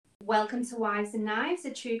Welcome to Wives and Knives,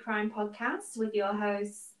 a true crime podcast with your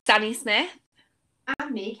hosts, Danny Smith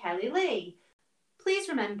and me, Kelly Lee. Please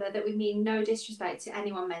remember that we mean no disrespect to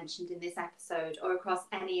anyone mentioned in this episode or across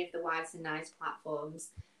any of the Wives and Knives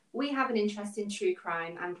platforms. We have an interest in true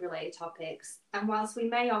crime and related topics, and whilst we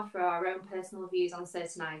may offer our own personal views on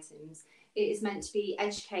certain items, it is meant to be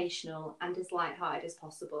educational and as light-hearted as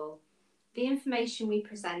possible. The information we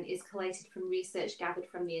present is collated from research gathered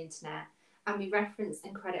from the internet, and we reference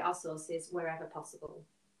and credit our sources wherever possible.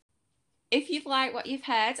 If you've liked what you've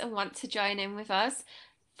heard and want to join in with us,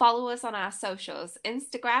 follow us on our socials: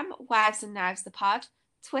 Instagram, Wives and Knives the Pod,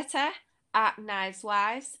 Twitter,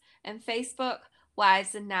 @KnivesWives, and Facebook,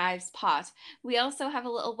 Wives and Knives Pod. We also have a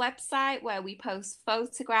little website where we post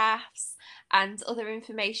photographs and other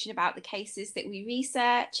information about the cases that we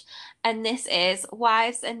research, and this is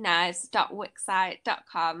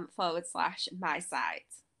wivesandknives.wixsite.com/mysite.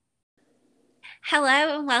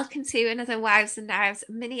 Hello and welcome to another Wives and Knives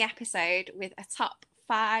mini episode with a top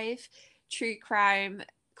 5 true crime,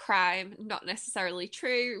 not necessarily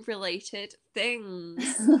true, related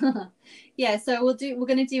things. Yeah, so we're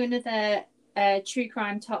going to do another true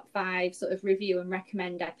crime top 5 sort of review and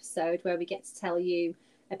recommend episode where we get to tell you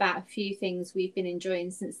about a few things we've been enjoying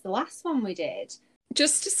since the last one we did.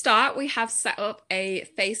 Just to start, we have set up a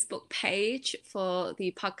Facebook page for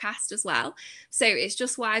the podcast as well. So it's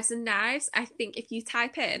just Wives and Knives. I think if you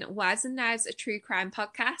type in Wives and Knives, a true crime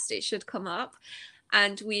podcast, it should come up.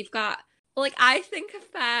 And we've got, I think a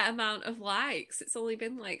fair amount of likes. It's only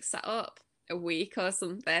been set up a week or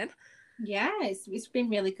something. Yeah, it's been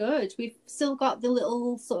really good. We've still got the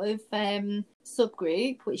little sort of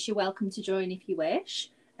subgroup, which you're welcome to join if you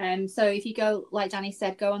wish. So if you go, like Danny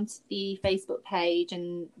said, go onto the Facebook page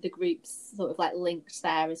and the group's sort of linked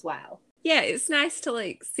there as well. Yeah, it's nice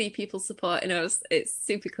to see people supporting us. It's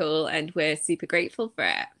super cool and we're super grateful for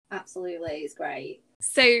it. Absolutely, it's great.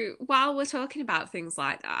 So while we're talking about things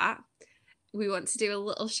like that, we want to do a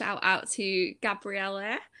little shout out to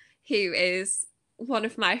Gabriella, who is one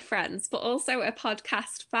of my friends, but also a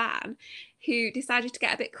podcast fan, who decided to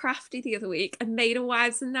get a bit crafty the other week and made a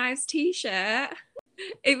Wives and Knives t-shirt.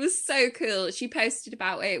 It was so cool. She posted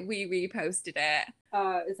about it. We reposted it.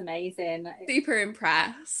 Oh, it was amazing. Super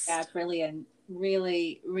impressed. Yeah, brilliant.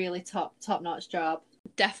 Really, really top-notch job.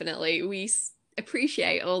 Definitely. We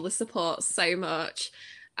appreciate all the support so much.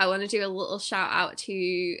 I want to do a little shout out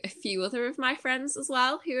to a few other of my friends as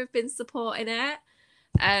well who have been supporting it.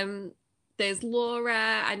 There's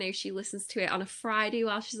Laura. I know she listens to it on a Friday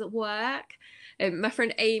while she's at work. My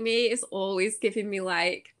friend Amy is always giving me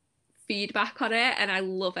feedback on it, and I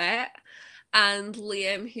love it. And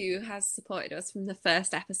Liam, who has supported us from the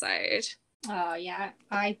first episode. Oh yeah,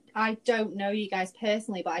 I don't know you guys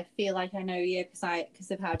personally, but I feel like I know you because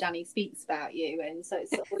of how Danny speaks about you, and so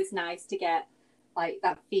it's always nice to get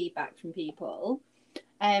that feedback from people.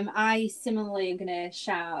 I similarly am going to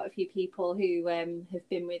shout out a few people who have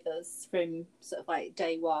been with us from sort of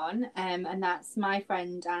day one, and that's my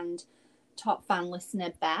friend and top fan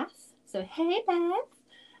listener Beth. So hey Beth.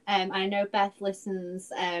 I know Beth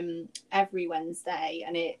listens every Wednesday,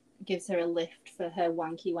 and it gives her a lift for her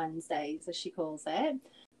wanky Wednesdays, as she calls it.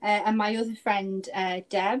 And my other friend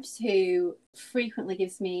Debs, who frequently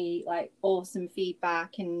gives me awesome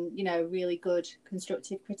feedback and really good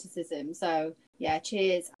constructive criticism. So yeah,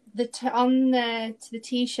 cheers. To the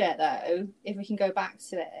t-shirt though, if we can go back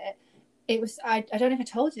to it. It was, I don't know if I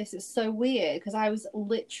told you this, it's so weird because I was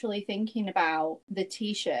literally thinking about the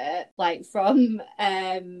t-shirt from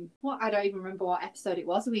I don't even remember what episode it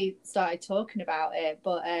was we started talking about it,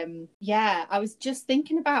 but yeah, I was just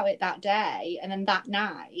thinking about it that day, and then that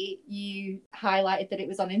night you highlighted that it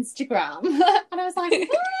was on Instagram and I was like,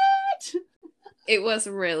 what? It was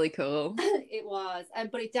really cool. It was,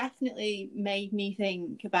 but it definitely made me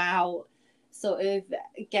think about sort of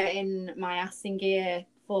getting my ass in gear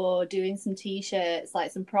for doing some t-shirts,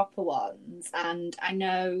 some proper ones. And I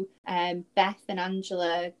know Beth and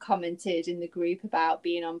Angela commented in the group about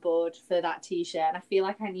being on board for that t-shirt, and I feel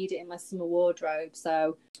like I need it in my summer wardrobe,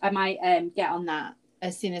 so I might get on that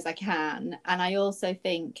as soon as I can. And I also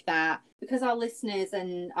think that because our listeners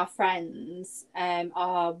and our friends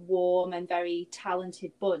are warm and very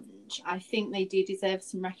talented bunch, I think they do deserve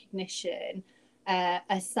some recognition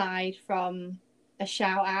aside from a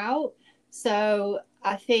shout out. So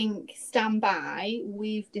I think stand by.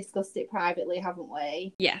 We've discussed it privately, haven't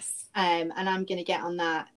we? Yes. And I'm going to get on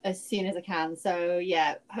that as soon as I can. So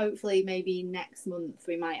yeah, hopefully maybe next month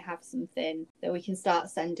we might have something that we can start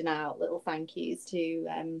sending out little thank yous to,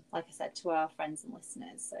 like I said, to our friends and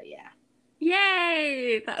listeners. So yeah.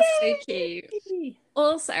 Yay! That's so cute. Yay!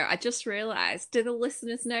 Also, I just realised, do the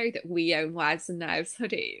listeners know that we own Wives and Knives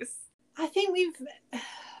hoodies? I think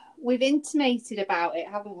we've intimated about it,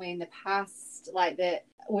 haven't we, in the past? Like that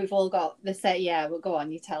we've all got the say. Yeah, well, go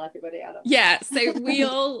on. You tell everybody. I don't. Yeah, so we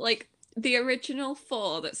all, like, the original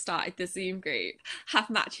 4 that started the Zoom group have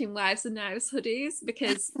matching Wives and Knives hoodies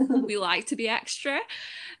because we like to be extra.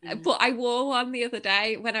 Yeah. But I wore one the other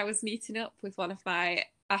day when I was meeting up with one of my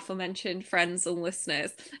aforementioned friends and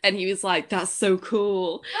listeners, and he was like, "That's so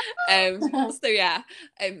cool." So yeah,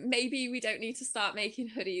 maybe we don't need to start making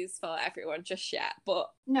hoodies for everyone just yet, but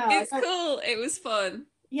No, it's cool. It was fun.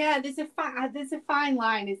 Yeah, there's a fine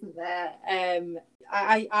line, isn't there?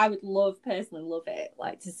 I would personally love it,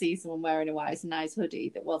 like to see someone wearing a Wives and Knives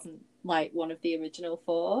hoodie that wasn't like one of the original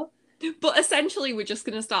 4. But essentially, we're just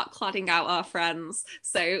going to start cladding out our friends.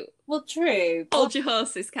 So, well, true. Hold your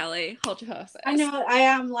horses, Kelly. Hold your horses. I know I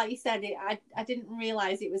am, like you said. I didn't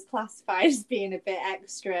realise it was classified as being a bit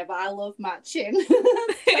extra, but I love matching.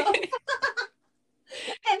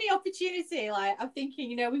 Any opportunity, like I'm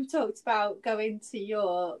thinking, we've talked about going to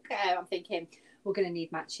York. I'm thinking we're going to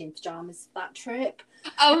need matching pajamas for that trip.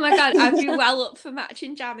 Oh my god, I'd be well up for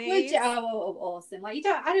matching jammies. Oh, awesome! Like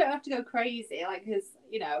I don't have to go crazy, like because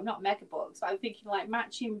not mega bucks, but I'm thinking like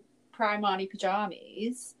matching Primani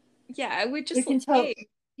pajamas. Yeah, we can totally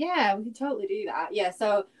do that. Yeah,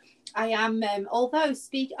 so I am. Although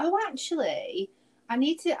actually,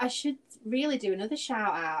 I should really do another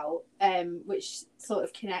shout out, which sort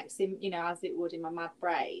of connects in, as it would in my mad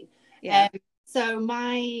brain. Yeah. So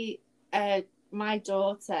my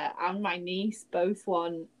daughter and my niece both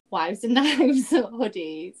want Wives and Knives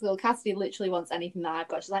hoodies. Well, Cassidy literally wants anything that I've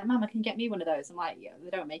got. She's like, "Mama, can you get me one of those?" I'm like, "Yeah,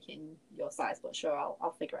 they don't make it in your size, but sure,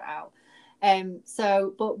 I'll figure it out."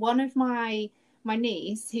 But one of my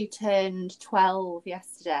niece who turned 12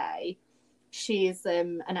 yesterday, she's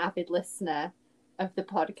an avid listener of the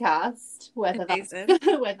podcast, whether that's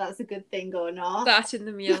a good thing or not. Starting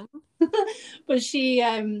them young. But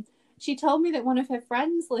she told me that one of her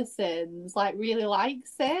friends listens, like really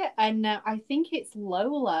likes it, and I think it's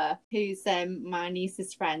Lola who's my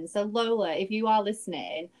niece's friend. So Lola, if you are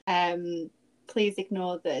listening, please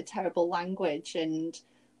ignore the terrible language, and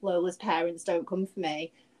Lola's parents don't come for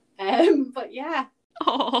me. But yeah.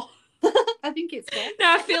 Oh. I think it's good.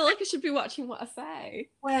 Now I feel like I should be watching what I say.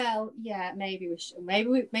 Well, yeah, maybe we should. Maybe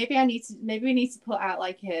we need to put out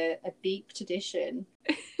like a beeped edition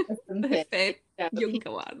or something.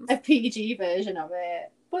 Younger ones. A PG version of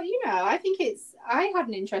it. But I think I had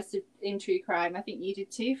an interest in true crime. I think you did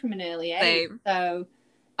too from an early age. Same. So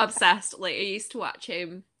obsessed. Like I used to watch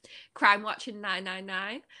Crime Watching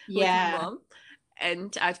 999 with my mum,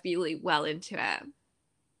 and I'd be like well into it.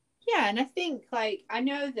 Yeah, and I think like I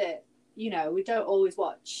know that we don't always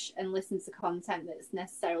watch and listen to content that's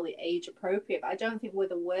necessarily age appropriate, but I don't think we're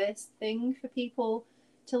the worst thing for people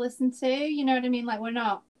to listen to. You know what I mean? Like we're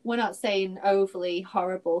not saying overly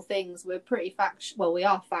horrible things. We're pretty factual. Well, we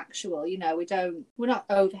are factual. We're not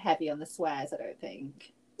over heavy on the swears, I don't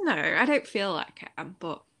think. No, I don't feel like it,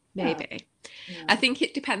 but maybe. No. I think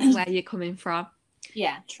it depends where you're coming from.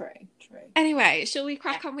 Yeah, true. Anyway, shall we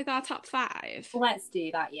crack on with our top 5? Let's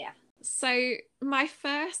do that, yeah. So my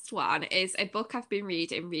first one is a book I've been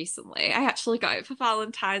reading recently. I actually got it for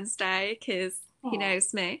Valentine's Day because he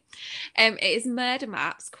knows me. It is Murder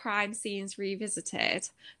Maps, Crime Scenes Revisited,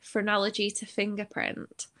 Phrenology to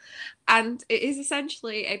Fingerprint. And it is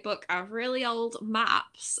essentially a book of really old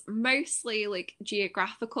maps, mostly like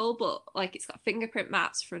geographical, but like it's got fingerprint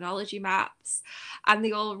maps, phrenology maps, and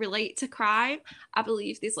they all relate to crime. I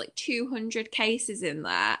believe there's like 200 cases in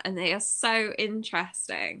there, and they are so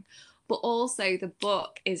interesting. But also the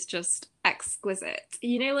book is just exquisite.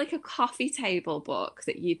 Like a coffee table book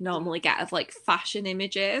that you'd normally get of like fashion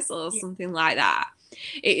images or something like that.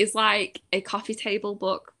 It is like a coffee table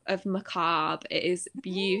book of macabre. It is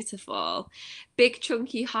beautiful. Big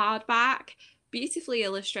chunky hardback, beautifully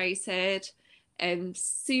illustrated, and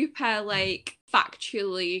super like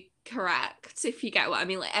factually correct, if you get what I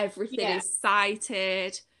mean. Like everything is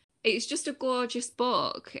cited. It's just a gorgeous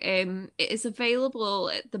book. It is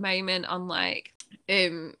available at the moment on like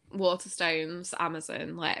Waterstones,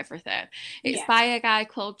 Amazon, like everything. It's by a guy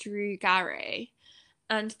called Drew Gary,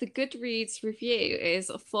 and the Goodreads review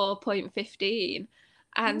is 4.15.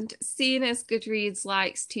 And seeing as Goodreads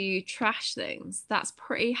likes to trash things, that's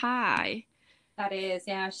pretty high. That is,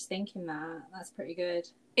 yeah, I was just thinking that. That's pretty good.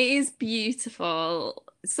 It is beautiful.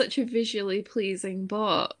 Such a visually pleasing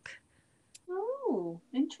book. Oh,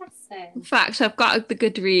 interesting. In fact, I've got the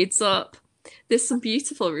Goodreads up. There's some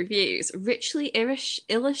beautiful reviews, richly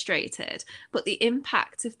illustrated, but the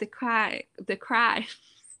impact of the cry.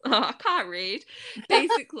 Oh, I can't read.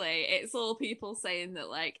 Basically, it's all people saying that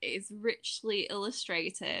like it is richly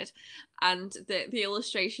illustrated, and the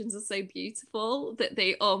illustrations are so beautiful that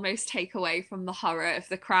they almost take away from the horror of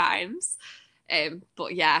the crimes.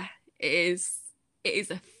 But yeah, it is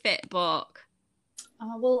a fit book.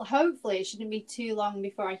 Oh, well, hopefully it shouldn't be too long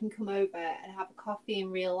before I can come over and have a coffee in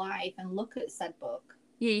real life and look at said book.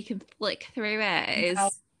 Yeah, you can flick through it. It I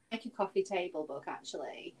is like a coffee table book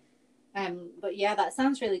actually. But yeah, that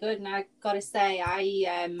sounds really good. And I gotta say,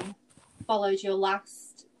 I followed your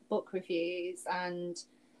last book reviews and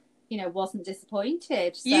wasn't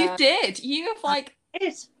disappointed. you So did. You have I like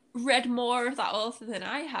did. read more of that author than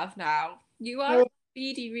I have now. You are a Well,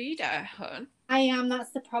 speedy reader, hun. I am.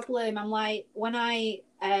 That's the problem. I'm like when I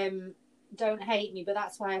don't hate me, but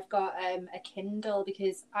that's why I've got a Kindle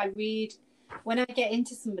because I read when I get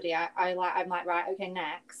into somebody. I'm like right, okay,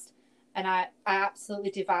 next, and I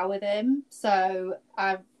absolutely devour them. So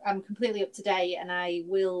I'm completely up to date, and I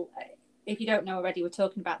will. If you don't know already, we're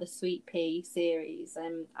talking about the Sweet Pea series.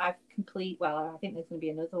 Well, I think there's going to be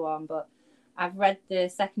another one, but I've read the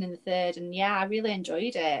second and the third, and yeah, I really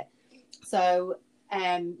enjoyed it. So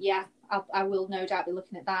yeah, I will no doubt be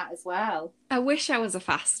looking at that as well. I wish I was a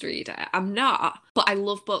fast reader. I'm not, but I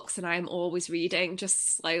love books and I'm always reading,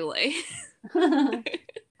 just slowly.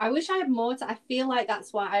 I wish I had more I feel like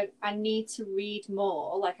that's why I need to read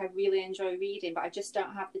more. Like I really enjoy reading, but I just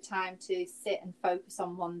don't have the time to sit and focus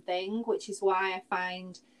on one thing, which is why I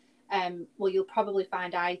find, well, you'll probably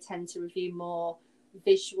find I tend to review more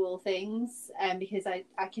visual things because I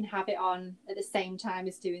can have it on at the same time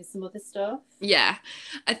as doing some other stuff. Yeah,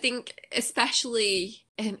 I think especially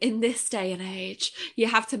in this day and age, you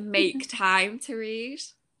have to make time to read.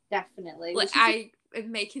 Definitely, Like which is I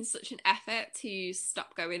am making such an effort to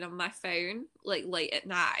stop going on my phone like late at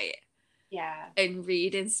night yeah. and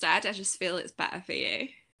read instead. I just feel it's better for you.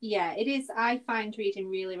 Yeah, it is. I find reading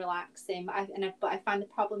really relaxing, but I find the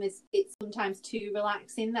problem is it's sometimes too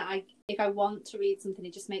relaxing that if I want to read something,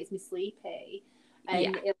 it just makes me sleepy,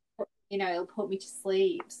 Yeah. and it'll put me to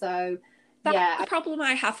sleep. So That's yeah, the problem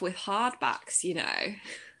I have with hardbacks, you know.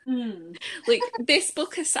 mm, Like this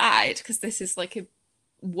book aside, because this is like a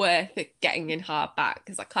worth it getting in hardback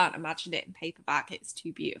because I can't imagine it in paperback. It's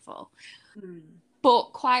too beautiful. mm.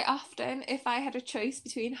 But quite often, if I had a choice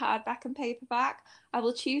between hardback and paperback, I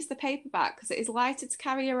will choose the paperback because it is lighter to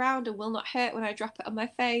carry around and will not hurt when I drop it on my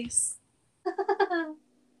face.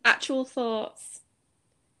 Actual thoughts.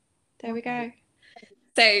 There we Okay. go.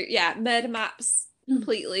 So yeah, Murder Maps,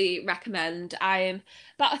 completely recommend. I am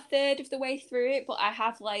about a third of the way through it, but I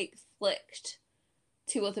have like flicked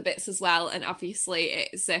two other bits as well, and obviously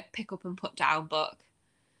it's a pick up and put down book.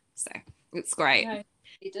 So it's great. No,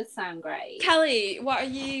 it does sound great. Kelly, what are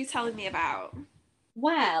you telling me about?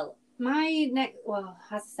 Well, my next, well,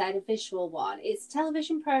 as I said, a visual one. It's a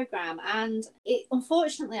television program, and it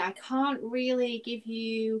unfortunately I can't really give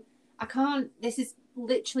you. I can't. This is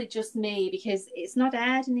literally just me because it's not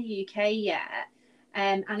aired in the UK yet,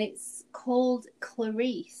 and it's called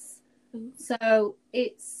Clarice. Ooh. So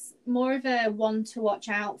it's more of a one to watch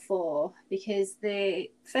out for because the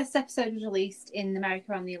first episode was released in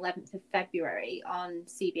America on the 11th of February on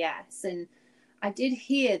CBS, and I did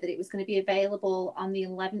hear that it was going to be available on the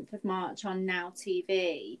 11th of March on Now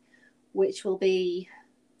TV, which will be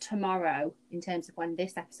tomorrow in terms of when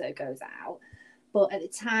this episode goes out. But at the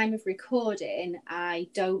time of recording, I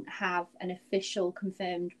don't have an official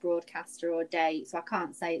confirmed broadcaster or date, so I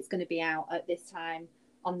can't say it's going to be out at this time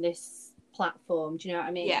on this platform. Do you know what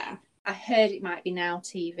I mean? Yeah. I heard it might be Now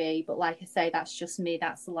TV, but like I say, that's just me.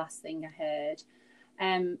 That's the last thing I heard.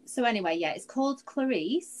 So anyway, yeah, it's called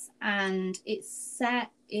Clarice and it's set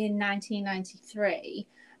in 1993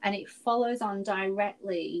 and it follows on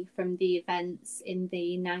directly from the events in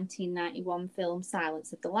the 1991 film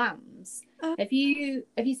Silence of the Lambs. Have you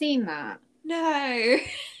seen that? No.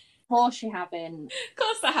 Of course you haven't. Of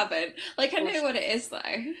course I haven't. Like I know what it is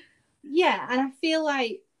though. Yeah, and I feel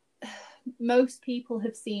like most people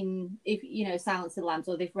have seen Silence of the Lambs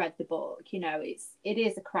or they've read the book. It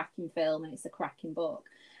is a cracking film and it's a cracking book,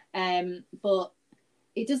 but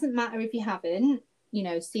it doesn't matter if you haven't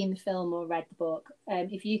seen the film or read the book,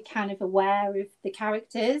 if you're kind of aware of the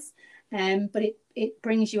characters, but it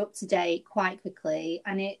brings you up to date quite quickly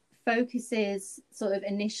and it focuses sort of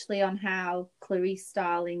initially on how Clarice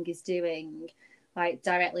Starling is doing, like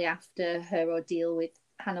directly after her ordeal with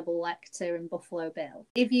Hannibal Lecter and Buffalo Bill.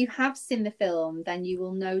 If you have seen the film, then you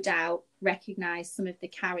will no doubt recognize some of the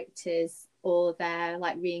characters or their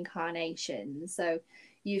like reincarnations. So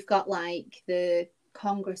you've got like the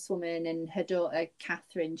congresswoman and her daughter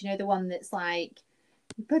Catherine. Do you know the one that's like,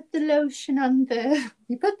 you put the lotion on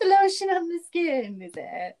the skin? Is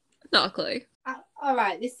it? Not a clue. All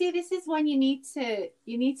right. This is when you need to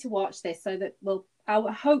watch this so that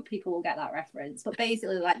I hope people will get that reference. But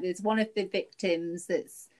basically, like, there's one of the victims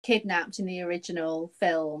that's kidnapped in the original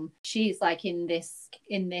film. She's like in this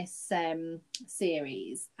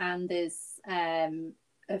series, and there's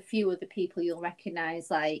a few other people you'll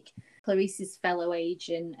recognize, like Clarice's fellow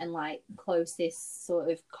agent and like closest sort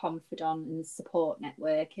of confidant and support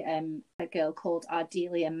network, a girl called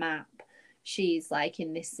Ardelia Mapp. She's like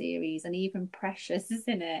in this series, and even Precious is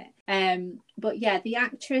in it. But yeah, the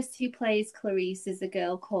actress who plays Clarice is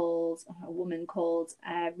a woman called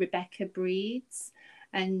Rebecca Breeds,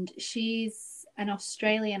 and she's an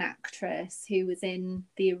Australian actress who was in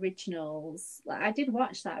the originals. Like, I did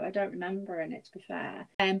watch that, but I don't remember in it, to be fair.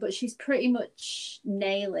 But she's pretty much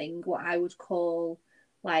nailing what I would call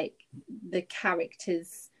like the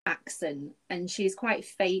character's accent, and she's quite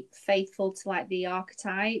faithful to like the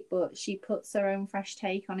archetype, but she puts her own fresh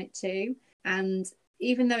take on it too. And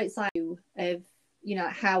even though it's like of, you know,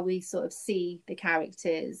 how we sort of see the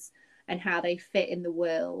characters and how they fit in the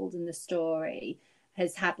world and the story,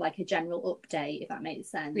 has had like a general update, if that makes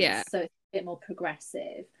sense. Yeah. So it's a bit more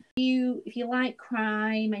progressive. If you like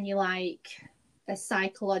crime and you like a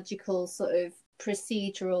psychological sort of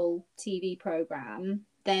procedural TV program,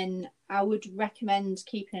 then I would recommend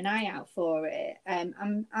keeping an eye out for it.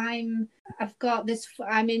 I've got this.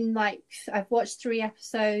 I've watched 3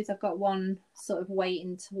 episodes. I've got one sort of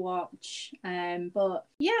waiting to watch. But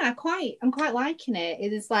yeah, I'm quite liking it.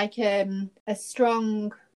 It is like a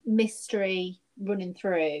strong mystery running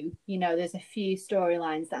through. You know, there's a few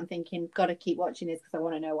storylines that I'm thinking, gotta keep watching this because I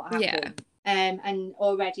want to know what happened. Yeah. And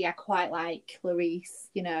already I quite like Clarice.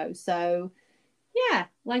 You know, so yeah,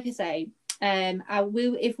 like I say. I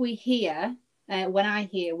will, if we hear, when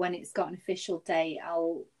it's got an official date,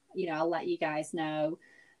 I'll let you guys know.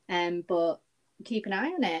 But keep an eye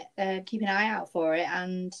on it, keep an eye out for it,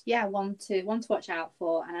 and yeah, one to watch out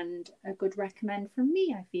for, and a good recommend from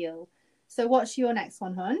me, I feel. So, what's your next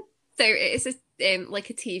one, hun? So it is like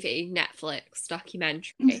a TV Netflix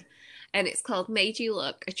documentary, and it's called "Made You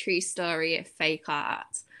Look: A True Story of Fake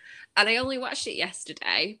Art." And I only watched it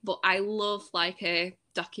yesterday, but I love like a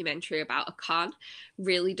documentary about a con.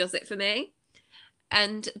 Really does it for me.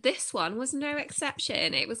 And this one was no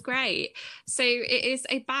exception. It was great. So it is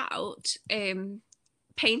about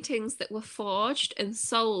paintings that were forged and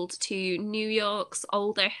sold to New York's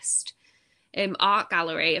oldest art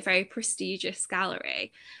gallery, a very prestigious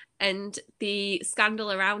gallery. And the scandal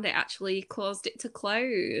around it actually caused it to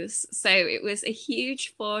close. So it was a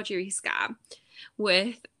huge forgery scam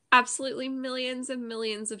with absolutely millions and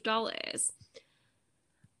millions of dollars.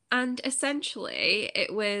 And essentially,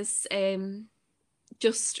 it was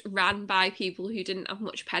just ran by people who didn't have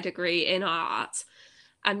much pedigree in art.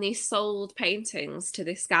 And they sold paintings to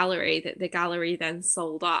this gallery that the gallery then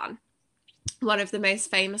sold on. One of the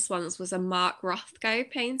most famous ones was a Mark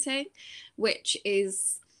Rothko painting, which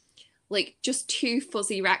is like just 2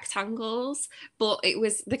 fuzzy rectangles, but it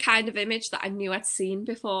was the kind of image that I knew I'd seen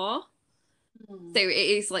before. So it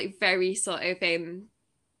is like very sort of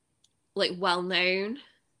like well-known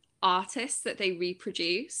artists that they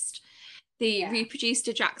reproduced. They reproduced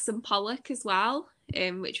a Jackson Pollock as well,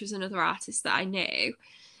 which was another artist that I knew.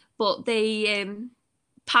 But they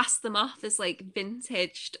passed them off as like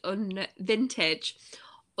vintage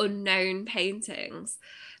unknown paintings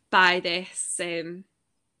by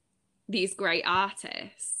these great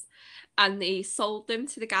artists. And they sold them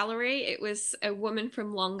to the gallery. It was a woman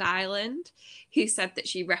from Long Island who said that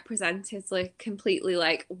she represented like completely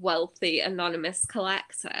like wealthy anonymous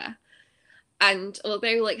collector. And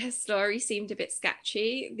although like her story seemed a bit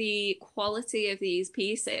sketchy, the quality of these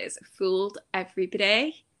pieces fooled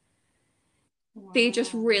everybody. Wow. They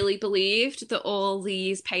just really believed that all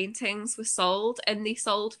these paintings were sold, and they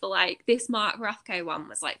sold for like, this Mark Rothko one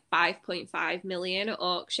was like 5.5 million at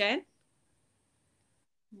auction.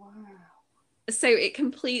 Wow. So it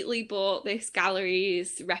completely brought this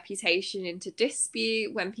gallery's reputation into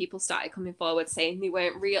dispute when people started coming forward saying they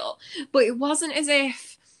weren't real. But it wasn't as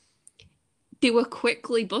if they were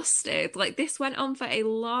quickly busted. Like, this went on for a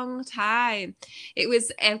long time. It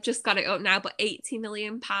was, I've just got it up now, but £80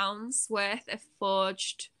 million worth of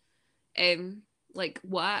forged like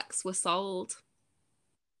works were sold.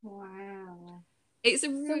 Wow. It's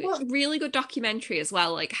a really good documentary as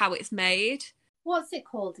well, like how it's made. What's it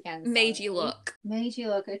called again? Made Sorry. You Look. Made You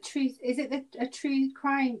Look. A true. Is it a true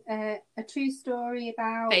crime? A true story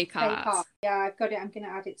about Fake fake art. art? Yeah, I've got it. I'm going to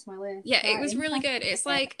add it to my list. Yeah, it Right, was really good. interesting. It's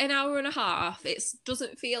like an hour and a half. It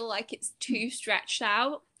doesn't feel like it's too stretched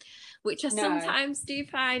out, which I No. sometimes do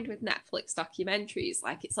find with Netflix documentaries.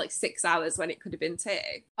 Like it's like 6 hours when it could have been two.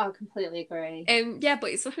 I completely agree. Yeah, but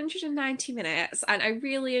it's 190 minutes and I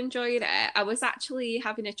really enjoyed it. I was actually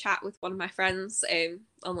having a chat with one of my friends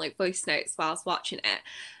on like voice notes while I was watching it,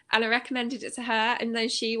 and I recommended it to her, and then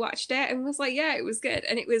she watched it and was like, yeah, it was good.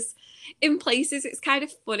 And it was, in places, it's kind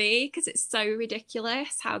of funny because it's so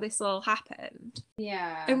ridiculous how this all happened.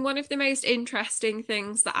 Yeah. And one of the most interesting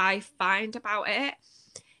things that I find about it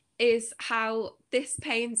is how this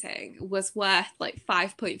painting was worth like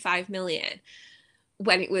 5.5 million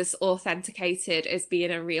when it was authenticated as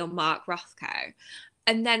being a real Mark Rothko.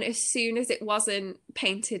 And then as soon as it wasn't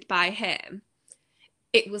painted by him,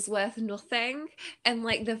 it was worth nothing. And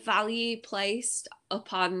like the value placed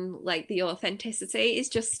upon like the authenticity is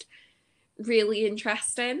just really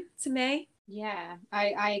interesting to me. Yeah,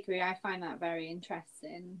 I agree. I find that very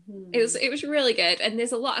interesting. It was really good. And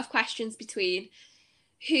there's a lot of questions between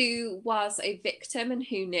who was a victim and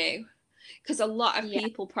who knew, because a lot of Yeah.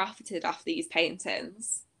 people profited off these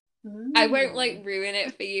paintings. I won't like ruin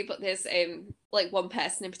it for you, but there's like one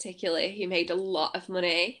person in particular who made a lot of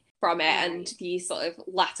money from it, Right. and the sort of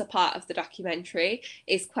latter part of the documentary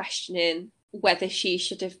is questioning whether she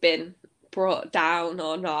should have been brought down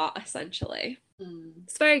or not, essentially.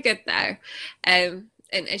 It's very good though. And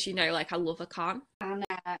as you know, like I love a con. And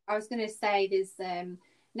I was going to say there's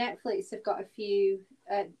Netflix have got a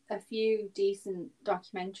few decent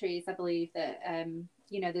documentaries. I believe that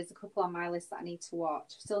there's a couple on my list that I need to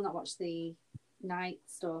watch. Still not watched the Night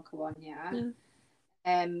Stalker one yet.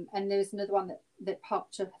 And there's another one that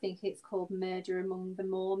popped up. I think it's called Murder Among the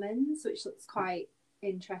Mormons, which looks quite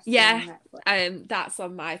interesting. Yeah, on Netflix. That's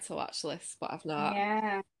on my to watch list, but I've not.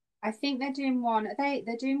 Yeah, I think they're doing one.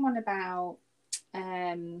 They're doing one about.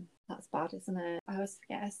 That's bad, isn't it? I always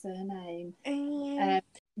forget her surname.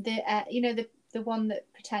 The one that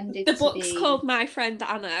pretended the to book's be... called My Friend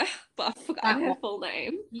Anna, but I've forgotten her full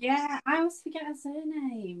name. Yeah, I always forget her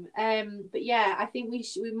surname. But yeah, I think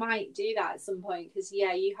we might do that at some point, because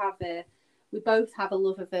yeah, we both have a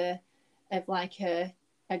love of like a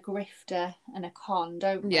grifter and a con,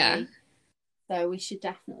 don't we? Yeah. So we should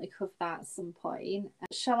definitely cover that at some point.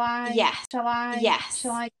 Shall I? Yes. Yes.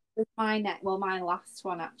 Shall I with my my last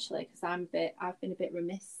one actually, because I've been a bit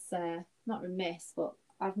remiss. Not remiss, but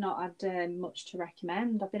I've not had much to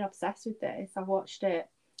recommend. I've been obsessed with this. I've watched it.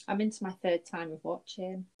 I'm into my third time of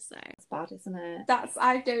watching. So it's bad, isn't it?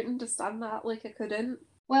 I don't understand that. Like I couldn't.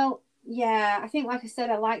 Well, yeah, I think like I said,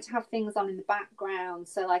 I like to have things on in the background.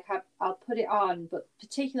 So like I'll put it on, but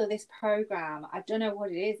particularly this program, I don't know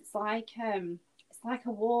what it is. It's like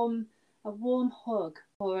a warm hug,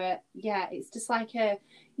 or it's just like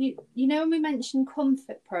you know when we mentioned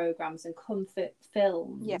comfort programs and comfort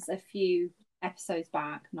films a few episodes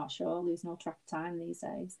back. I'm not sure, losing all track of time these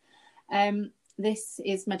days. This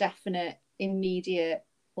is my definite immediate,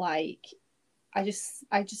 like I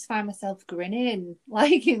just find myself grinning,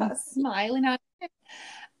 like, and smiling at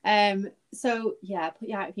it. So yeah, put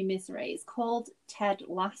you out of your misery. It's called Ted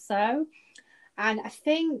Lasso, and I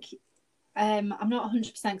think I'm not 100%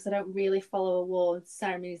 because I don't really follow awards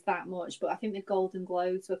ceremonies that much, but I think the Golden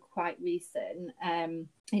Globes were quite recent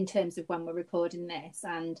in terms of when we're recording this,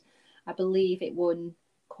 and I believe it won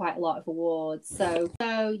quite a lot of awards. So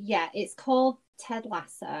yeah, it's called Ted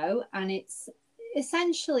Lasso, and it's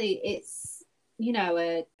essentially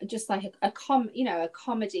just like a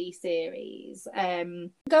comedy series.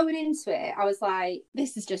 Going into it, I was like,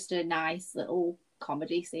 this is just a nice little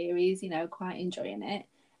comedy series, quite enjoying it.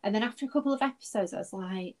 And then after a couple of episodes, I was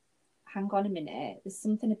like, hang on a minute, there's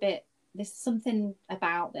something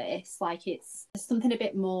about this, like there's something a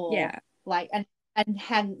bit more, like, and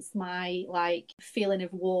hence my like feeling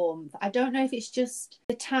of warmth. I don't know if it's just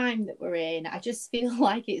the time that we're in. I just feel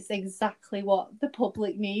like it's exactly what the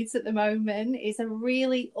public needs at the moment. It's a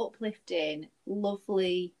really uplifting,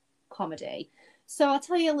 lovely comedy. So I'll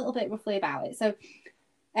tell you a little bit roughly about it. So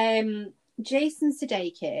Jason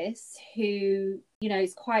Sudeikis, who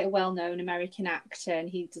is quite a well-known American actor, and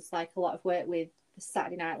he does like a lot of work with the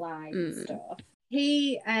Saturday Night Live and stuff.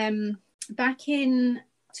 He back in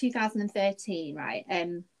 2013, right?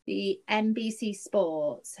 The NBC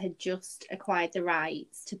Sports had just acquired the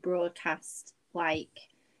rights to broadcast like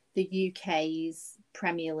the UK's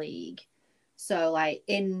Premier League. So like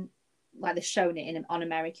they're showing it on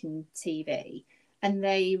American TV, and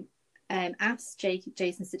they asked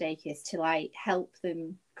Jason Sudeikis to like help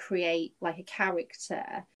them create like a character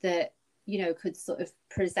that, you know, could sort of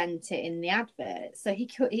present it in the advert. So he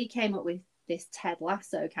came up with this Ted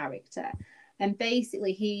Lasso character, and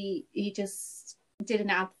basically he just did an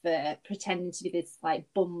advert pretending to be this like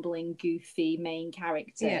bumbling, goofy main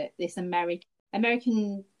character, this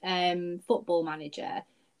American football manager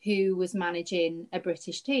who was managing a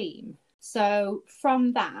British team. So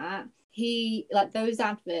from that, he, like those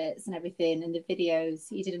adverts and everything and the videos,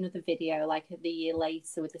 he did another video like the year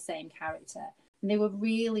later with the same character. And they were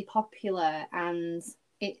really popular, and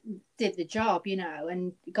it did the job, you know,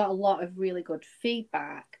 and got a lot of really good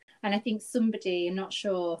feedback. And I think somebody, I'm not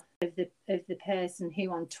sure of the person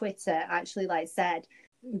who on Twitter actually like said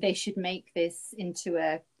they should make this into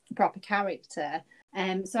a proper character.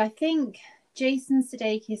 So I think Jason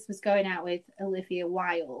Sudeikis was going out with Olivia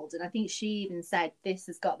Wilde, and I think she even said this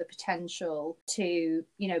has got the potential to,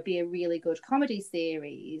 you know, be a really good comedy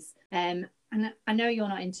series. And I know you're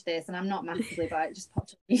not into this, and I'm not massively, but it just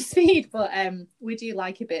popped up on your feed. But we do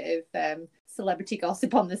like a bit of celebrity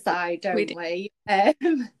gossip on the side, don't we?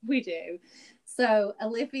 We do. So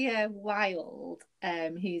Olivia Wilde,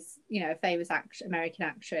 who's, you know, a famous American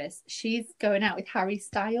actress, she's going out with Harry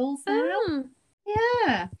Styles now.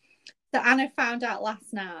 Yeah. So Anna found out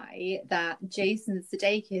last night that Jason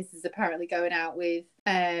Sudeikis is apparently going out with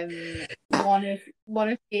one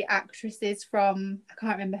of the actresses from, I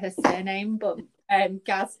can't remember her surname, but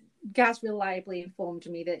Gaz reliably informed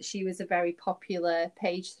me that she was a very popular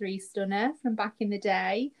page 3 stunner from back in the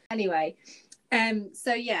day. Anyway,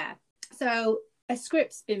 so a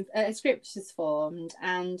script is formed,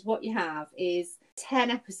 and what you have is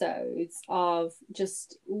 10 episodes of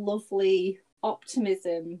just lovely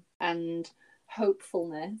optimism and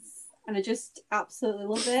hopefulness, and I just absolutely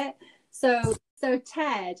love it. So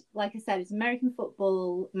Ted, like I said, is an American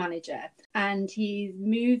football manager, and he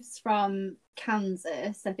moves from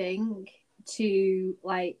Kansas, I think, to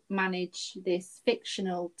like manage this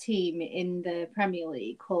fictional team in the Premier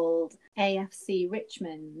League called AFC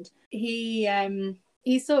Richmond. He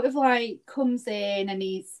sort of like comes in, and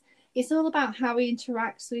it's all about how he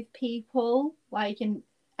interacts with people, like, and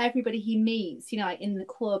everybody he meets, you know, like in the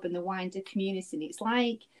club and the wider community. And it's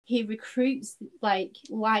like he recruits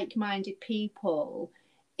like-minded people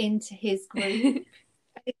into his group.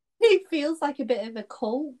 It feels like a bit of a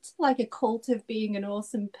cult of being an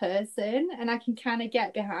awesome person, and I can kind of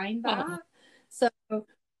get behind that. So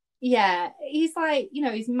yeah, he's like, you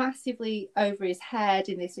know, he's massively over his head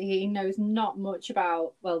in this. He knows not much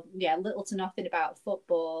about, little to nothing about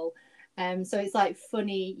football. So it's like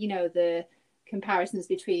funny, you know, the comparisons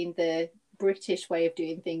between the British way of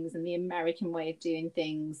doing things and the American way of doing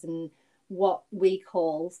things, and what we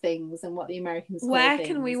call things and what the Americans call Where things.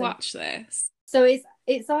 Can we watch this? So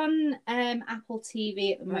it's on Apple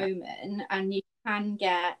TV at the moment, and you can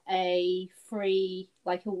get a free,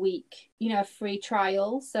 like a week, you know, a free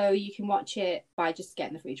trial. So you can watch it by just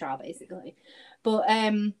getting the free trial, basically. But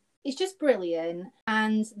it's just brilliant,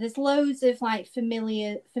 and there's loads of like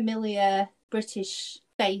familiar British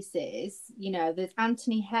faces. You know, there's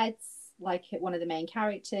Anthony Heads, like one of the main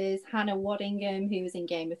characters, Hannah Waddingham, who was in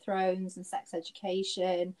Game of Thrones and Sex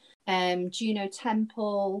Education, Juno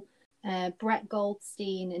Temple, Brett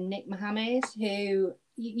Goldstein, and Nick Mohammed, who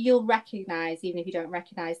you'll recognise even if you don't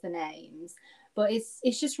recognise the names. But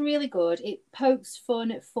it's just really good. It pokes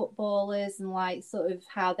fun at footballers and like sort of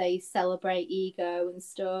how they celebrate ego and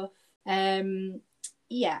stuff. And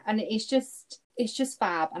it's just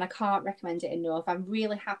fab, and I can't recommend it enough. I'm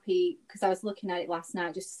really happy because I was looking at it last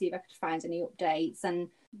night just to see if I could find any updates, and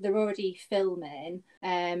they're already filming,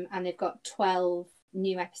 and they've got 12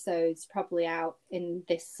 new episodes probably out in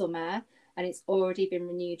this summer, and it's already been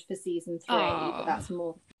renewed for season 3. But that's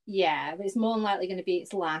more, but it's more than likely going to be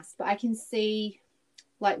its last. But I can see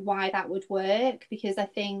like why that would work, because I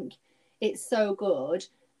think it's so good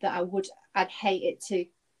that I'd hate it to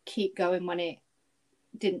keep going when it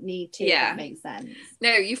didn't need to. If that makes sense.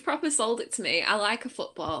 No, you've proper sold it to me. I like a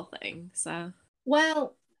football thing, so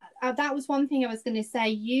well, that was one thing I was going to say.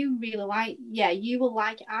 You really like, you will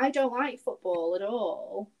like. I don't like football at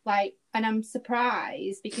all. Like, and I'm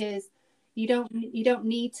surprised because you don't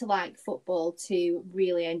need to like football to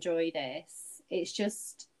really enjoy this. It's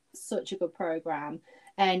just such a good program,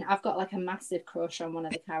 and I've got like a massive crush on one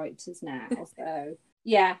of the characters now. So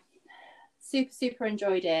yeah, super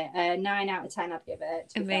enjoyed it. 9 out of 10 I'd give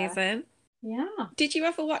it. Amazing. Yeah. Did you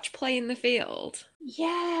ever watch Play in the Field?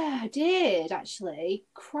 Yeah, I did actually.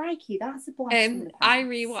 Crikey, that's a blast from the past. I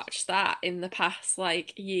rewatched that in the past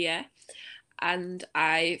like year, and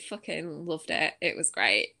I fucking loved it. It was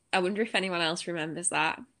great. I wonder if anyone else remembers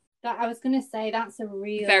that. That I was gonna say that's a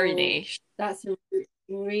real very niche. That's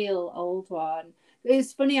real old one. It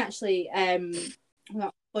was funny actually.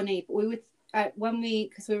 Not funny, but we would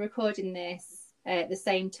because we're recording this at the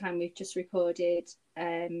same time we've just recorded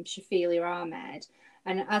Shafilia Ahmed,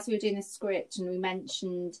 and as we were doing the script and we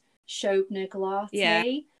mentioned Shobna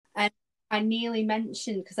Gulati, and I nearly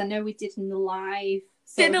mentioned, because I know we did in the live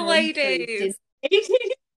Dinner Ladies.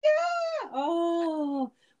 Yeah.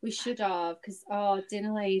 Oh, we should have, because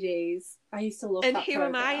Dinner Ladies. I used to love and that who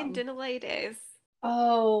program. am I in Dinner Ladies?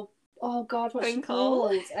 Oh God, what's she Twinkle.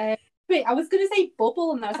 called? Wait, I was gonna say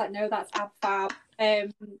Bubble, and I was like, no, that's Ab Fab.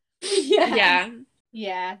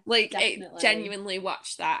 Yeah. Like, definitely. it genuinely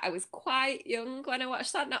watched that. I was quite young when I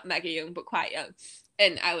watched that, not mega young, but quite young.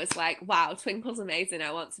 And I was like, wow, Twinkle's amazing.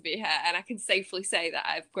 I want to be her. And I can safely say that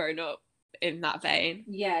I've grown up in that vein.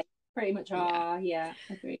 Yeah, pretty much are. Yeah,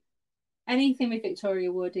 agree. Anything with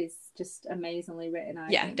Victoria Wood is just amazingly written, I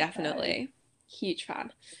think. Definitely. So. Huge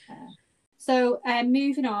fan. So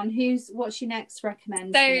moving on, what's your next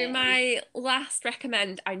recommend? So my last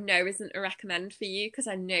recommend, I know isn't a recommend for you because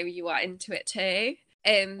I know you are into it too.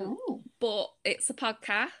 But it's a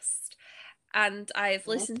podcast and I've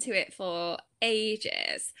listened to it for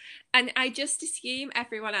ages, and I just assume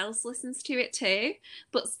everyone else listens to it too.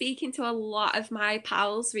 But speaking to a lot of my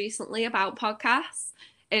pals recently about podcasts,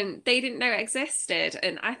 they didn't know it existed,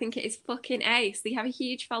 and I think it is fucking ace. They have a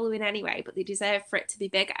huge following anyway, but they deserve for it to be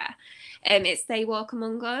bigger. It's They Walk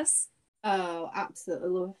Among Us. Oh, absolutely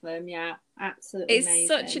love them. Yeah, absolutely it's amazing.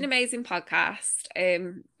 Such an amazing podcast.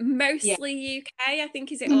 Mostly UK, I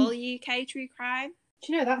think. Is it all UK true crime?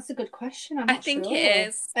 Do you know, that's a good question. I think sure. It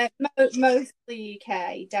is. Mostly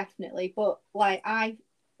UK, definitely. But like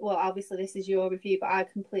obviously this is your review, but I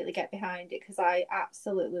completely get behind it because I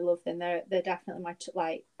absolutely love them. They're definitely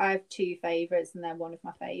I have two favourites and they're one of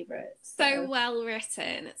my favourites. So well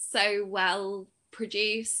written, so well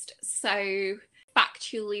produced, so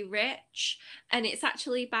factually rich, and it's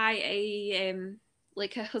actually by a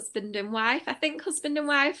husband and wife. I think husband and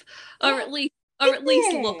wife, or at least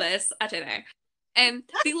lovers. I don't know.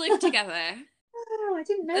 They live together. Oh, I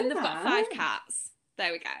didn't know. And they've got 5 cats.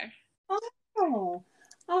 There we go. Oh,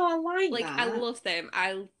 I like that. I love them.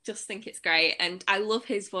 I just think it's great, and I love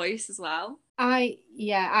his voice as well. I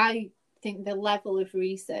think the level of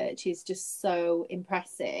research is just so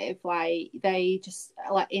impressive. Like, they just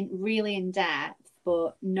really in depth,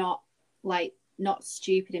 but not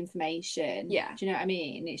stupid information. Yeah. Do you know what I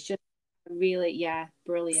mean? It's just really,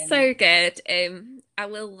 brilliant. So good. I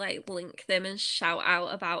will link them and shout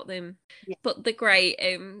out about them. Yeah. But they're great.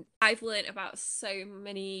 I've learned about so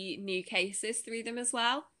many new cases through them as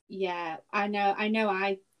well. Yeah, I know.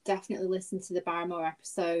 I definitely listened to the Barrymore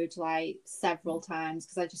episode several times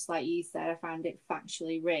because I just, like you said, I found it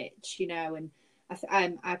factually rich, and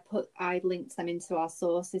I linked them into our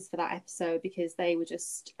sources for that episode because they were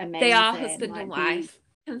just amazing. They are husband and wife.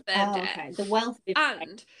 Okay. The wealth of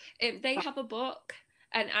and they have a book,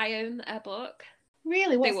 and I own a book.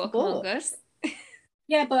 Really? What's the book? Among Us.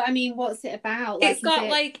 Yeah, but I mean, what's it about? It's got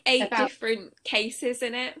 8 different cases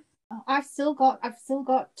in it. I've still got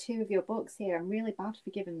 2 of your books here. I'm really bad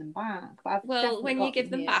for giving them back. But when you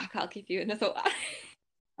give them back, I'll give you another one.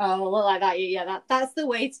 Oh, well, like that. Yeah, that's the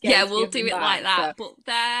way to get. Yeah, we'll do it like that. So.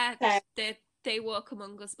 But They Walk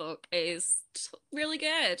Among Us book is really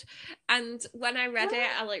good, and when I read it,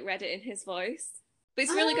 I read it in his voice. But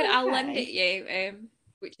it's really good. Okay. I'll lend it you,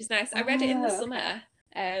 which is nice. I read it in the summer,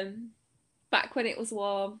 back when it was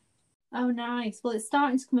warm. Oh, nice. Well, it's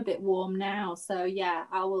starting to come a bit warm now, so yeah,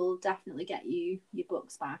 I will definitely get you your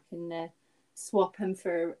books back and swap them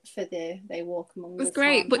for the They Walk Among Us. It was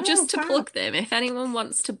great, but just to plug them, if anyone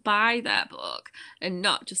wants to buy their book and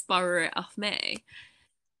not just borrow it off me,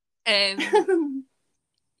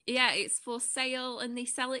 yeah, it's for sale and they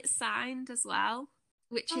sell it signed as well,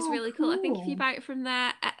 which is really cool. I think if you buy it from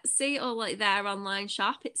their Etsy or their online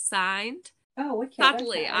shop, it's signed. Oh, okay.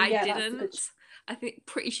 Sadly, I didn't. I think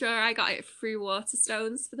pretty sure I got it through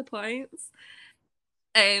Waterstones for the points.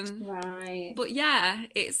 Right. But yeah,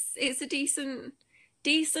 it's a decent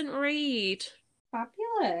read.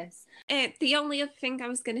 Fabulous. The only other thing I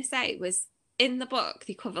was going to say was, in the book,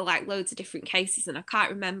 they cover loads of different cases, and I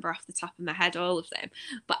can't remember off the top of my head all of them,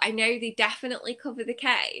 but I know they definitely cover the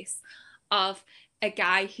case of a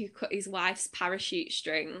guy who cut his wife's parachute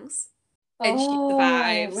strings, and she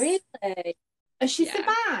survives. Really? She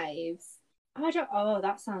survives? Oh,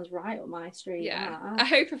 that sounds right up my street. Yeah, I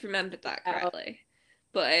hope I've remembered that correctly.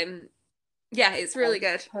 But yeah, it's really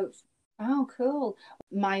good. Oh, cool.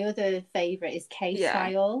 My other favourite is Case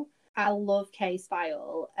File. I love Case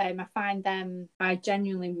File. I find them, I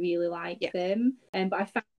genuinely really like them. But I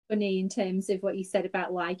found funny in terms of what you said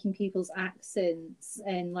about liking people's accents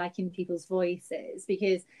and liking people's voices,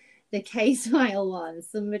 because the case file one,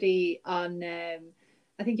 somebody on,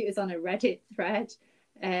 I think it was on a Reddit thread,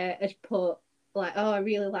 had put like, oh, I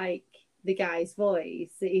really like the guy's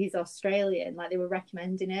voice. He's Australian. Like they were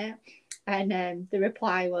recommending it. And the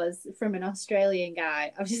reply was from an Australian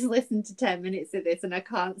guy. I've just listened to 10 minutes of this and I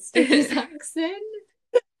can't stick his accent.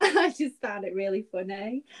 I just found it really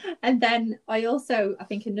funny. And then I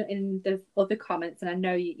think in the other comments, and I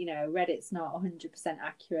know you know Reddit's not 100%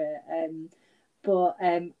 accurate, but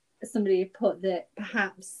somebody put that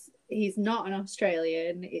perhaps he's not an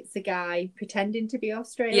Australian, it's a guy pretending to be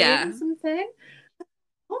Australian or something.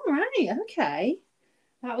 All right, okay,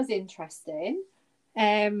 that was interesting.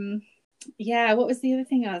 Yeah, what was the other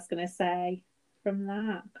thing I was going to say from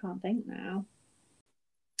that? I can't think now.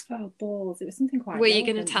 Oh, balls. It was something quite. Were you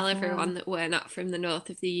going to tell everyone that we're not from the north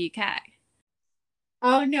of the UK?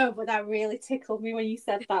 Oh, no, but that really tickled me when you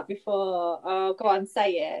said that before. Oh, go on,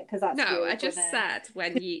 say it, because that's No, really I just said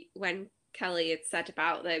when Kelly had said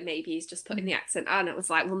about that maybe he's just putting the accent on, it was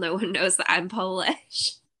like, well, no one knows that I'm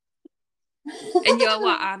Polish. And you're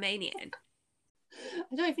what, Armenian?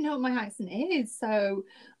 I don't even know what my accent is, so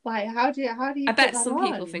like how do you I bet some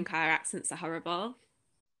people think our accents are horrible.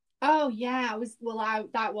 Oh yeah,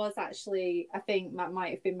 that was actually, I think that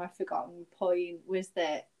might have been my forgotten point, was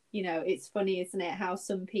that, you know, it's funny, isn't it, how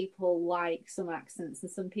some people like some accents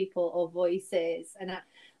and some people or voices, and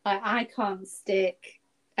I can't stick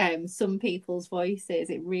some people's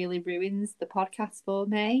voices. It really ruins the podcast for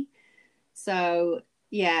me. So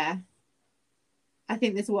yeah, I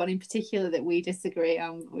think there's one in particular that we disagree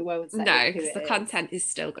on. We won't say no, because the content is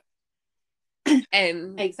still good.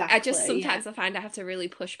 Exactly. I just sometimes I find I have to really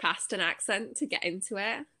push past an accent to get into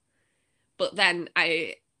it. But then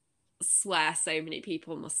I swear so many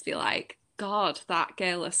people must be like, God, that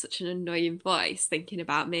girl has such an annoying voice thinking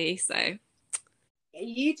about me. So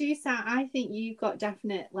you do sound, I think you've got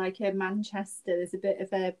definite like a Manchester, there's a bit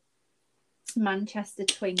of a Manchester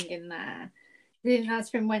twang in there. I think that's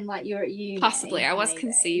from when like you're at uni. Possibly. I was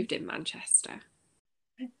conceived in Manchester.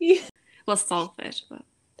 Yeah. Well, Salford, but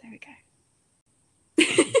there we go.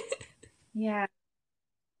 Yeah,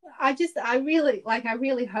 I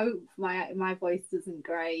really hope my voice isn't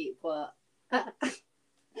great, but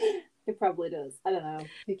it probably does. I don't know,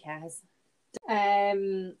 who cares.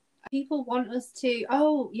 People want us to,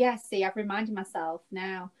 oh yeah, see, I've reminded myself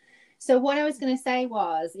now. So what I was going to say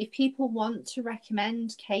was, if people want to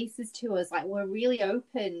recommend cases to us, like we're really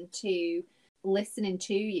open to listening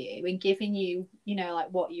to you and giving you, you know, like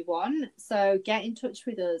what you want. So get in touch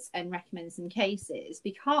with us and recommend some cases,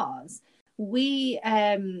 because we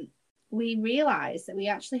realize that we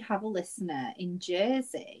actually have a listener in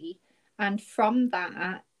Jersey, and from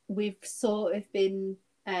that we've sort of been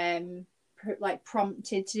like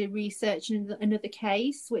prompted to research another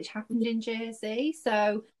case which happened in Jersey.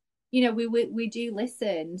 So you know, we do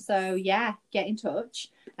listen. So yeah, get in touch.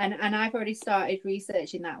 And I've already started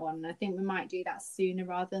researching that one. I think we might do that sooner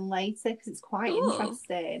rather than later, because it's quite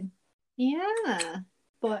interesting. Yeah.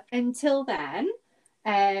 But until then,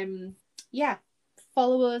 yeah,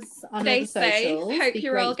 follow us on Stay other socials. safe. Hope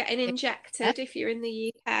you're all getting injected if you're in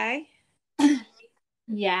the UK.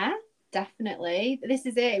 Yeah, definitely. This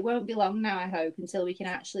is it. It won't be long now, I hope, until we can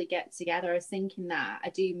actually get together. I was thinking that I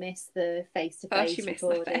do miss the face-to-face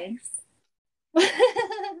recording.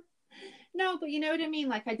 No, but you know what I mean?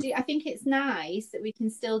 Like I do, I think it's nice that we can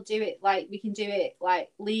still do it, like we can do it like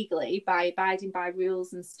legally by abiding by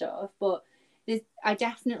rules and stuff. But I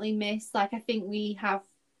definitely miss, like I think we have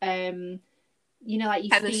you know, like you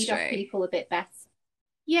feed off people a bit better.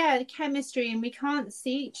 Yeah, the chemistry, and we can't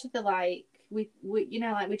see each other, like we you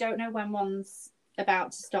know, like we don't know when one's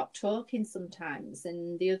about to stop talking sometimes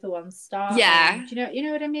and the other one's starting. Yeah. Do you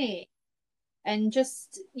know what I mean? And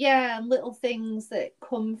just, yeah, little things that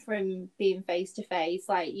come from being face to face,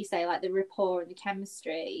 like you say, like the rapport and the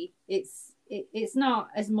chemistry. It's not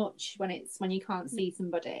as much when you can't see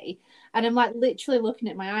somebody. And I'm like literally looking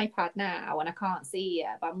at my iPad now and I can't see you,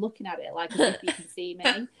 but I'm looking at it like as if you can see me.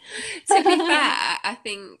 To be fair, I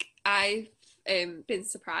think I've been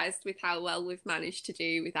surprised with how well we've managed to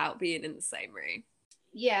do without being in the same room.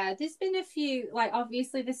 Yeah, there's been a few, like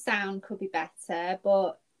obviously the sound could be better,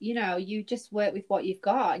 but you know, you just work with what you've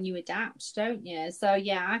got and you adapt, don't you? So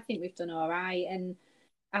yeah, I think we've done all right, and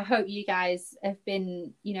I hope you guys have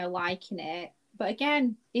been, you know, liking it. But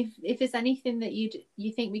again, if there's anything that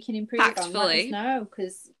you think we can improve on, let us know,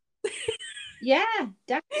 because yeah,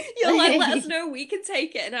 definitely. You're like, let us know, we can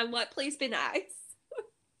take it, and I'm like, please be nice.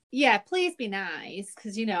 Yeah, please be nice,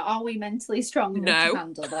 because you know, are we mentally strong enough to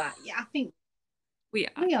handle that? Yeah, I think We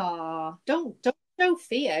are. We are. Don't show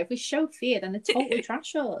fear. If we show fear, then they totally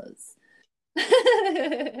trash us.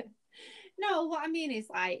 No, what I mean is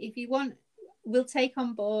like if you want, we'll take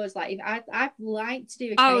on board. Like if I'd like to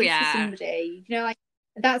do a Oh, case for yeah. somebody, you know, like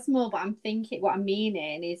that's more what I'm thinking. What I'm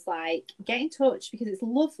meaning is like get in touch because it's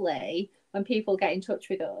lovely when people get in touch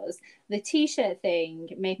with us. The t-shirt thing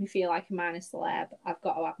made me feel like a minor celeb. I've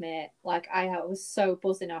got to admit, like I was so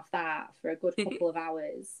buzzing off that for a good couple of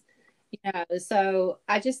hours. You know, so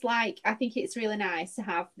I think it's really nice to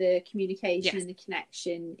have the communication Yes. and the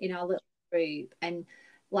connection in our little group. And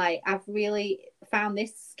like I've really found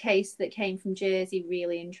this case that came from Jersey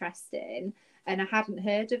really interesting, and I hadn't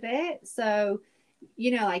heard of it. So,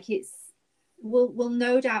 you know, like we'll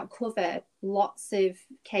no doubt cover lots of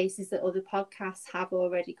cases that other podcasts have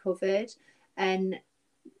already covered, and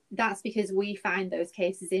that's because we find those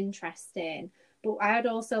cases interesting. But I'd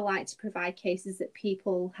also like to provide cases that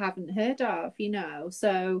people haven't heard of, you know.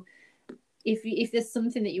 So if there's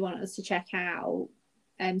something that you want us to check out,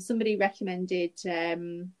 somebody recommended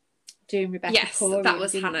doing Rebecca Yes, Corium, that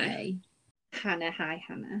was didn't Hannah. they? Hannah, hi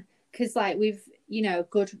Hannah. Because like we've, you know,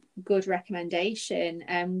 good recommendation,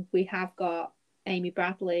 and we have got Amy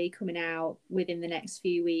Bradley coming out within the next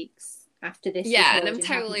few weeks after this. Yeah, and I'm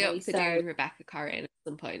recording, totally haven't we? up for doing Rebecca Corrin at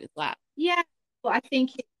some point as well. Yeah, but I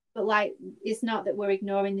think, but like, it's not that we're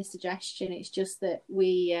ignoring the suggestion. It's just that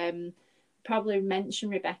we probably mention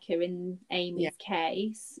Rebecca in Amy's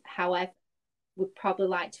case. However, would probably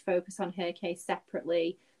like to focus on her case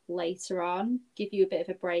separately later on. Give you a bit of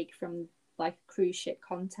a break from like cruise ship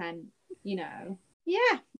content, you know.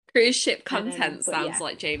 Yeah. Cruise ship content sounds yeah.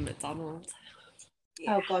 like Jane McDonald.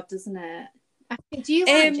 Yeah. Oh God, doesn't it? Do you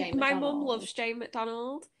like Jane McDonald? My mum loves Jane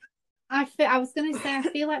McDonald. I was going to say, I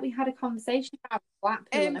feel like we had a conversation about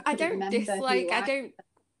Blackpool, and I don't dislike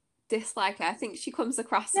her. I think she comes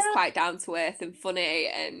across as quite down to earth and funny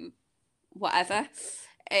and whatever.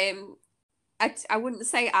 I wouldn't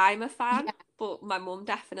say I'm a fan, but my mum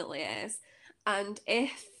definitely is. And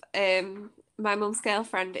if my mum's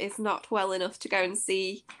girlfriend is not well enough to go and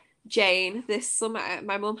see Jane this summer,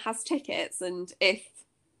 my mum has tickets, and if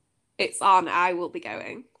it's on, I will be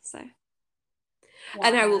going. So,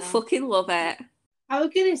 and I will fucking love it. I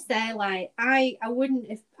was gonna say, like, I wouldn't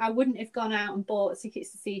have gone out and bought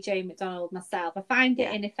tickets to see Jane McDonald myself. I find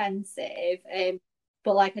it inoffensive,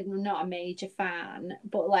 but like I'm not a major fan.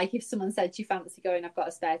 But like if someone said, "Do you fancy going? I've got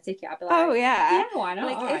a spare ticket," I'd be like, "Oh yeah, why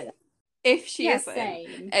not?" Like, if she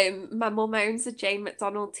isn't, my mum owns a Jane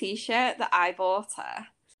McDonald t-shirt that I bought her.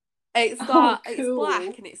 It's got it's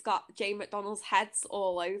black and it's got Jane McDonald's heads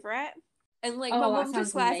all over it. And like my mum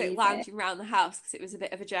just wears it lounging around the house because it was a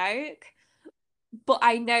bit of a joke. But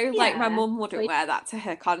I know like my mum wouldn't wear that to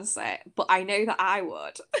her concert, but I know that I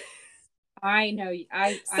would. I know.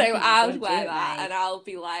 So I would wear that, and I'll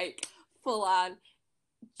be like full on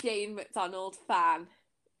Jane McDonald fan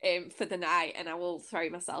for the night, and I will throw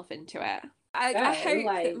myself into it. I hope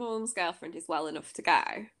that my mum's girlfriend is well enough to go,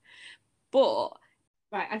 but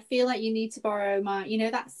right, I feel like you need to borrow my, you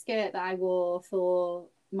know, that skirt that I wore for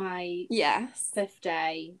my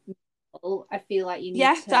birthday. I feel like you need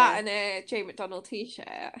to that and a Jane McDonald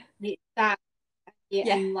t-shirt. That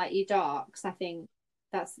and like your docs. I think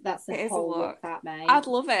that's a whole look that mate. I'd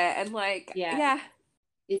love it, and like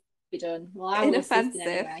it's be done. Well, I will assist in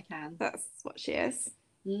any way I can. That's what she is.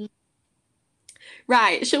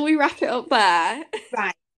 Right, shall we wrap it up there?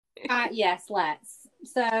 Right. Yes, let's.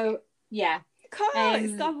 So yeah.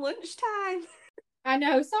 It's gone lunchtime. I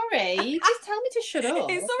know, sorry. Just tell me to shut up.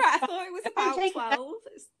 It's alright, I thought it was about 12.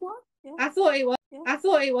 It's what? Yeah. I thought it was. Yeah. I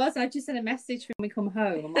thought it was. I just sent a message when we come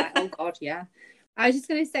home. I'm like, oh God, yeah. I was just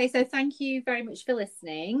going to say, so thank you very much for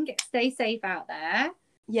listening. Stay safe out there.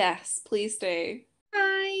 Yes, please do.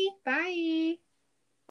 Bye. Bye.